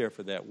really care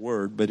for that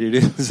word, but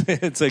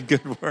it's a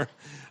good word.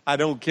 I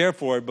don't care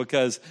for it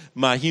because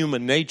my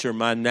human nature,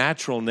 my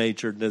natural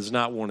nature does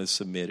not want to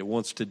submit. It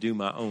wants to do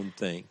my own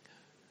thing.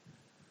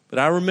 But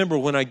I remember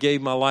when I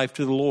gave my life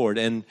to the Lord,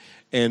 and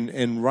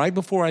right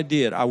before I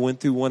did, I went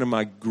through one of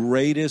my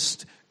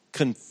greatest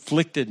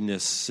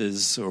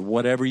conflictednesses, or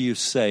whatever you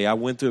say. I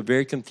went through a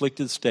very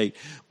conflicted state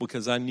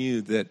because I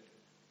knew that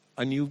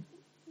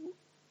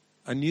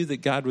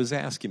God was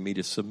asking me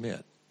to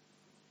submit.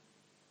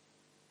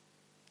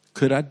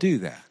 Could I do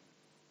that?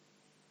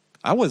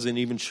 I wasn't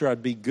even sure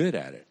I'd be good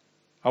at it.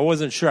 I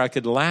wasn't sure I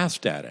could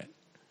last at it.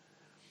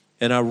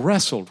 And I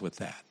wrestled with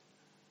that.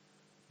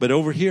 But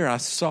over here, I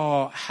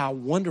saw how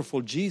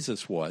wonderful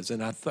Jesus was.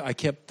 And I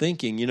kept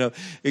thinking,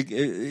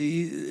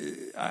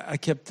 I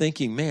kept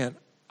thinking, man,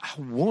 I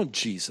want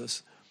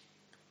Jesus,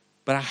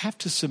 but I have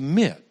to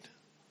submit.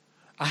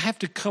 I have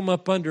to come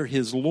up under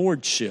his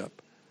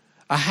lordship.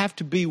 I have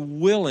to be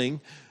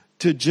willing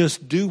to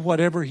just do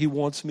whatever he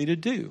wants me to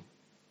do.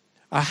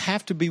 I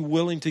have to be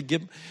willing to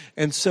give.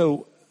 And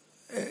so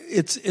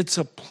it's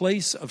a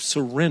place of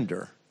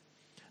surrender.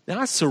 Now,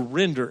 I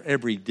surrender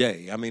every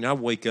day. I mean, I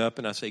wake up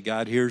and I say,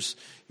 God, here's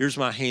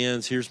my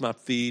hands, here's my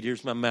feet,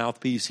 here's my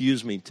mouthpiece.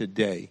 Use me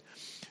today.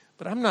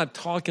 But I'm not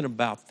talking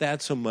about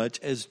that so much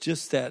as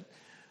just that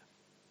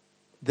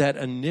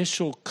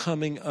initial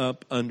coming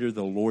up under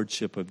the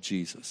lordship of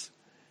Jesus.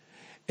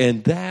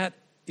 And that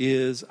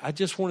is, I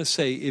just want to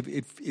say,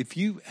 if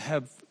you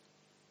have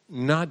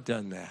not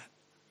done that,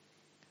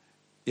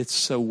 it's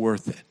so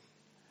worth it.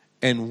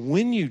 And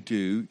when you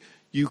do,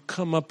 you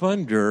come up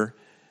under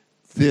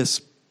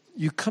this.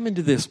 You come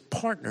into this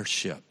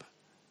partnership.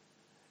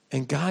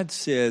 And God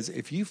says,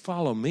 if you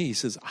follow me, he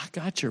says, I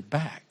got your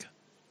back.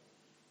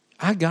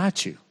 I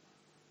got you.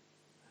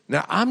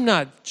 Now, I'm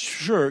not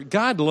sure.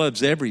 God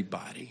loves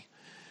everybody.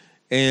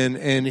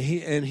 And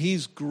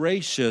he's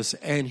gracious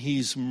and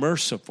he's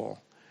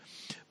merciful.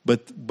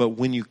 But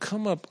when you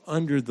come up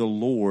under the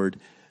Lord,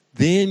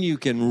 then you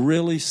can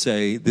really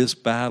say, this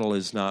battle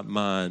is not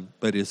mine,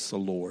 but it's the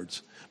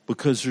Lord's.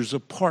 Because there's a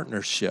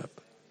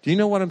partnership. Do you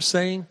know what I'm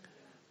saying?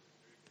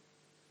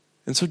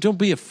 And so don't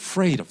be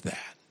afraid of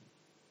that.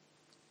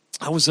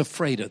 I was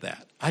afraid of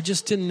that. I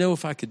just didn't know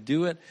if I could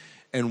do it.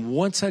 And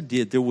once I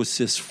did, there was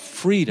this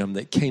freedom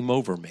that came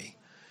over me.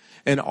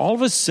 And all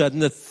of a sudden,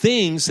 the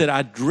things that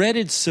I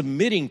dreaded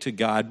submitting to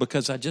God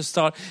because I just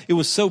thought it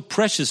was so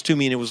precious to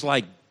me and it was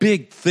like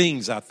big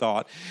things, I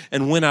thought.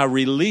 And when I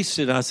released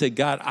it, I said,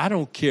 God, I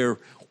don't care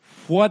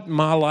what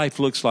my life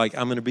looks like.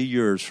 I'm going to be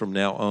yours from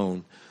now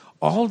on.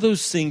 All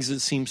those things that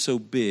seemed so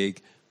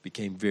big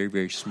became very,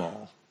 very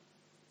small.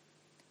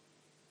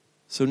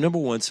 So number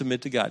one,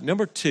 submit to God.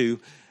 Number two,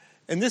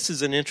 and this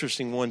is an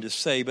interesting one to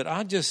say, but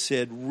I just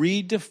said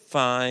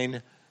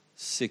redefine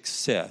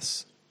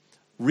success.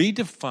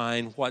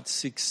 Redefine what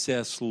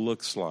success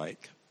looks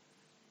like.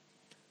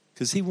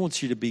 Because he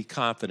wants you to be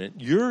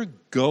confident. Your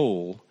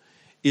goal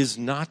is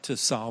not to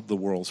solve the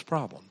world's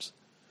problems.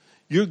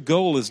 Your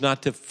goal is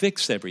not to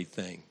fix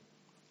everything.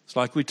 It's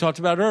like we talked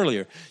about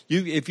earlier.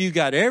 If you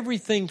got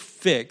everything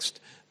fixed,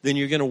 then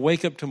you're going to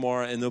wake up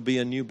tomorrow and there'll be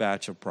a new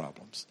batch of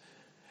problems.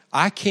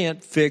 I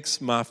can't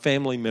fix my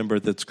family member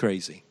that's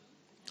crazy.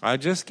 I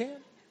just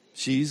can't.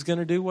 She's going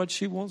to do what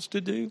she wants to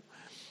do.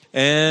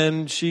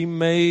 And she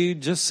may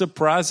just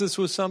surprise us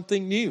with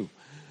something new.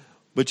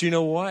 But you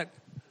know what?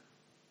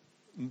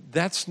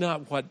 That's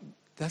not what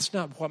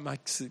my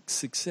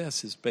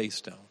success is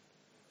based on.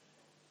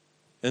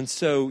 And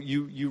so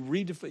you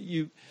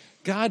redefine.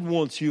 God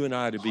wants you and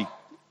I to be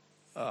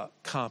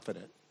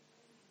confident.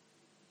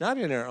 Not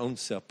in our own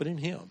self, but in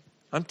him.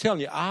 I'm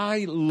telling you,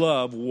 I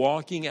love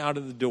walking out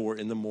of the door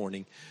in the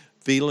morning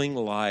feeling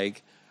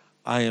like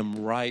I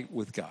am right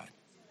with God.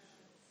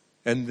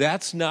 And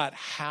that's not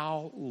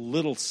how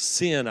little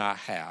sin I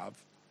have.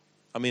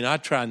 I mean, I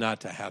try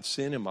not to have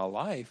sin in my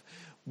life,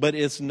 but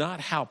it's not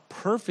how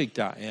perfect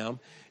I am.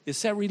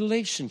 It's that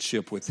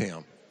relationship with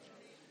him.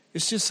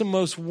 It's just the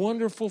most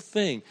wonderful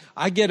thing.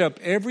 I get up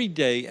every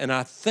day and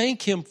I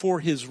thank him for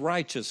his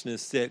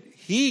righteousness that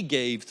he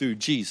gave through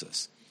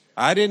Jesus.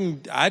 I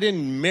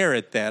didn't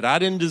merit that. I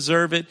didn't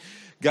deserve it.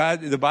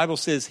 God, the Bible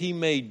says he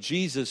made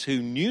Jesus,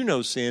 who knew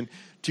no sin,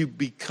 to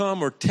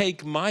become or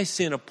take my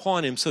sin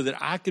upon him so that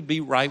I could be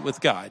right with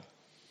God.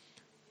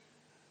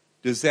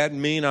 Does that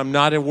mean I'm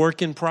not a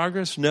work in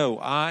progress? No,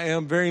 I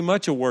am very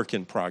much a work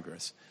in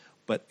progress.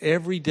 But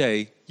every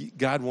day,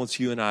 God wants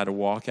you and I to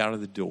walk out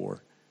of the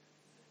door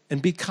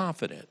and be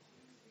confident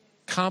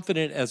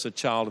confident as a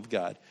child of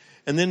God.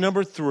 And then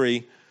number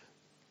 3,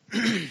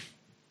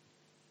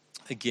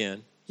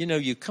 again,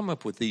 you come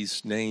up with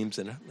these names,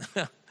 and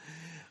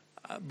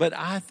but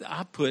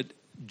I put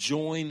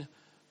join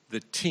the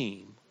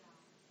team.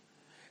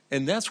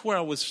 And that's where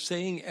I was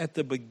saying at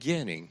the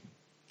beginning,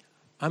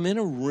 I'm in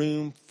a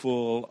room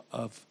full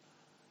of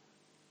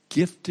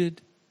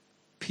gifted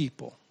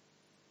people.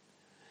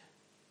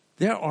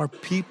 There are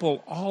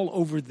people all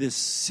over this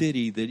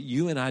city that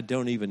you and I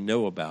don't even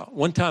know about.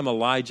 One time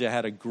Elijah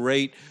had a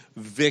great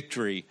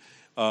victory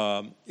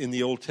in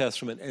the Old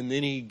Testament, and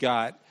then he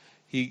got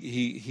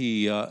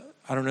he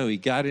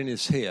got in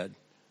his head.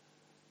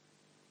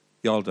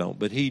 Y'all don't,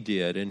 but he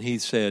did, and he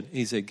said,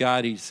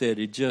 God, he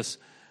says,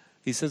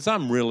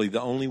 I'm really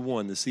the only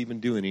one that's even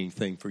doing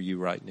anything for you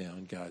right now.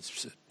 And God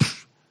said,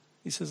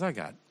 he says, I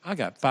got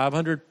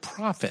 500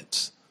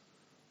 prophets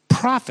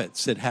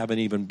that haven't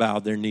even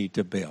bowed their knee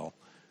to Baal.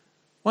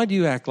 Why do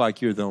you act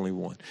like you're the only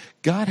one?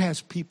 God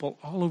has people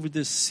all over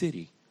this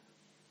city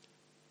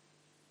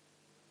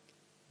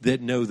that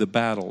know the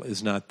battle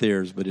is not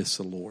theirs, but it's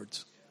the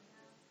Lord's.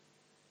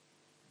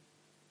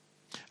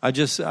 I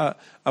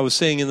was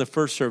saying in the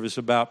first service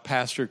about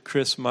Pastor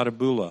Chris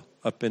Matabula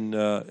up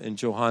in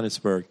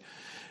Johannesburg,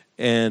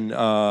 and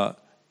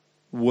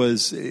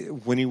was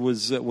when he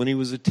was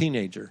a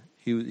teenager.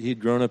 He'd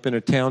grown up in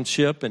a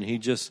township, and he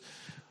just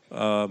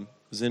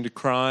was into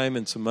crime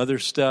and some other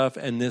stuff.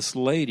 And this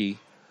lady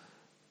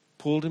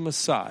pulled him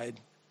aside,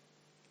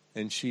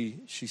 and she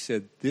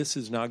said, "This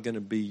is not going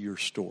to be your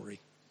story.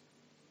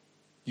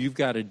 You've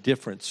got a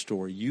different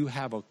story. You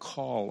have a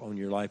call on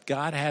your life.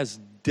 God has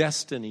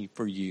destiny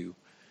for you."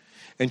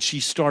 And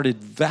she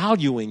started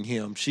valuing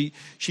him. She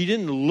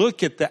didn't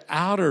look at the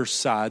outer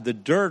side, the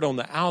dirt on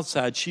the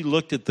outside. She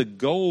looked at the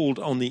gold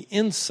on the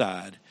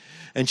inside.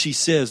 And she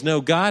says, no,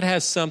 God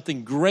has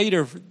something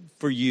greater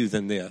for you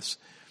than this.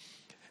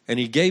 And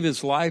he gave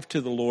his life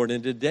to the Lord.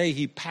 And today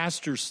he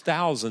pastors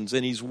thousands,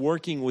 and he's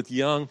working with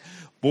young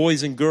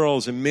boys and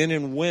girls and men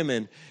and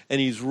women,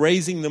 and he's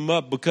raising them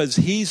up because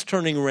he's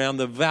turning around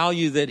the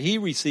value that he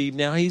received.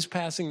 Now he's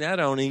passing that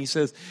on, and he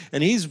says,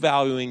 and he's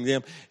valuing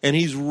them, and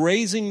he's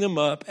raising them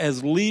up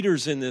as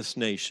leaders in this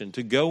nation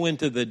to go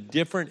into the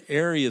different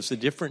areas, the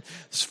different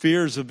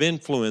spheres of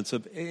influence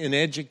in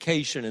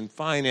education and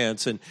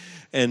finance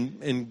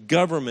and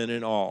government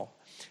and all.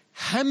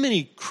 How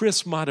many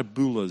Chris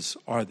Matabulas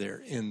are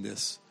there in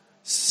this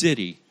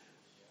city,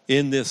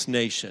 in this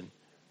nation?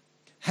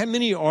 How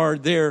many are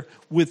there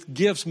with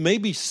gifts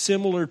maybe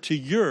similar to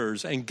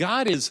yours? And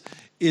God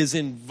is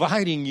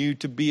inviting you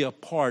to be a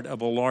part of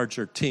a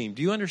larger team.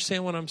 Do you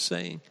understand what I'm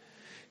saying?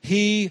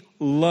 He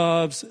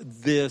loves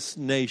this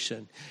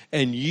nation,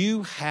 and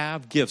you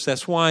have gifts.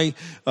 That's why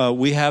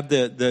we have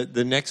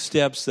the next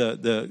steps,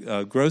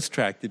 the growth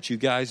track that you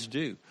guys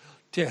do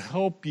to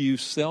help you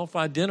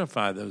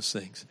self-identify those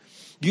things.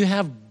 You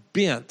have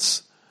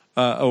bents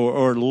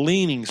or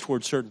leanings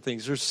towards certain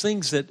things. There's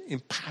things that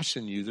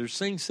impassion you. There's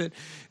things that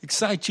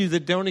excite you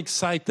that don't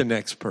excite the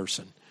next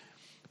person.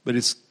 But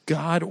it's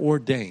God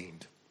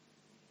ordained.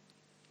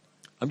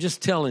 I'm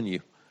just telling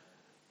you,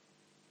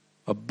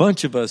 a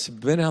bunch of us have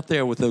been out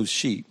there with those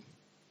sheep.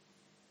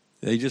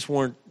 They just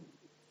weren't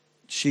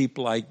sheep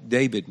like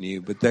David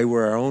knew, but they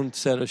were our own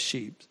set of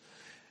sheep.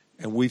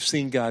 And we've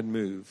seen God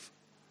move.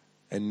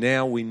 And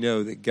now we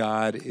know that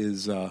God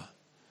is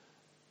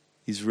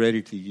He's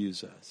ready to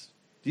use us.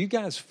 Do you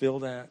guys feel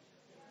that?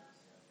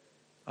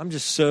 I'm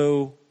just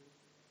so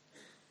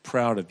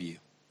proud of you.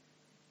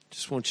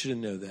 Just want you to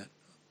know that.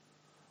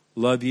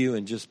 Love you,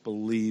 and just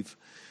believe.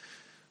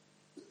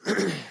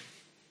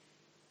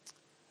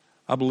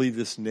 I believe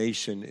this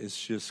nation is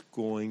just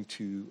going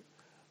to.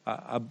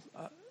 I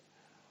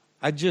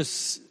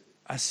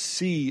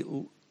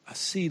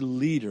see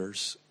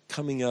leaders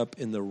coming up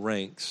in the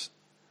ranks.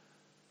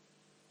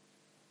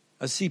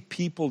 I see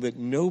people that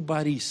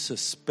nobody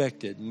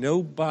suspected,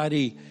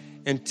 nobody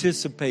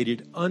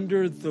anticipated,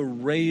 under the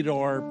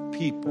radar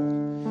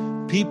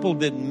people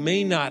that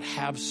may not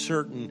have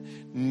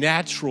certain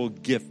natural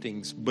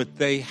giftings, but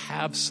they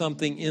have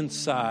something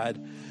inside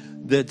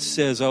that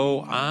says,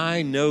 oh,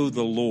 I know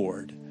the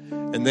Lord.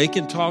 And they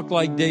can talk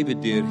like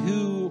David did.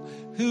 Who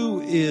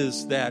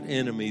is that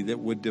enemy that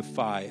would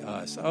defy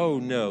us? Oh,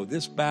 no,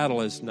 this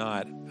battle is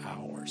not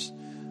ours.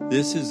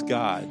 This is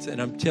God's.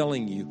 And I'm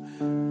telling you,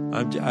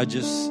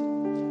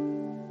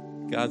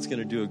 God's going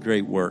to do a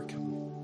great work.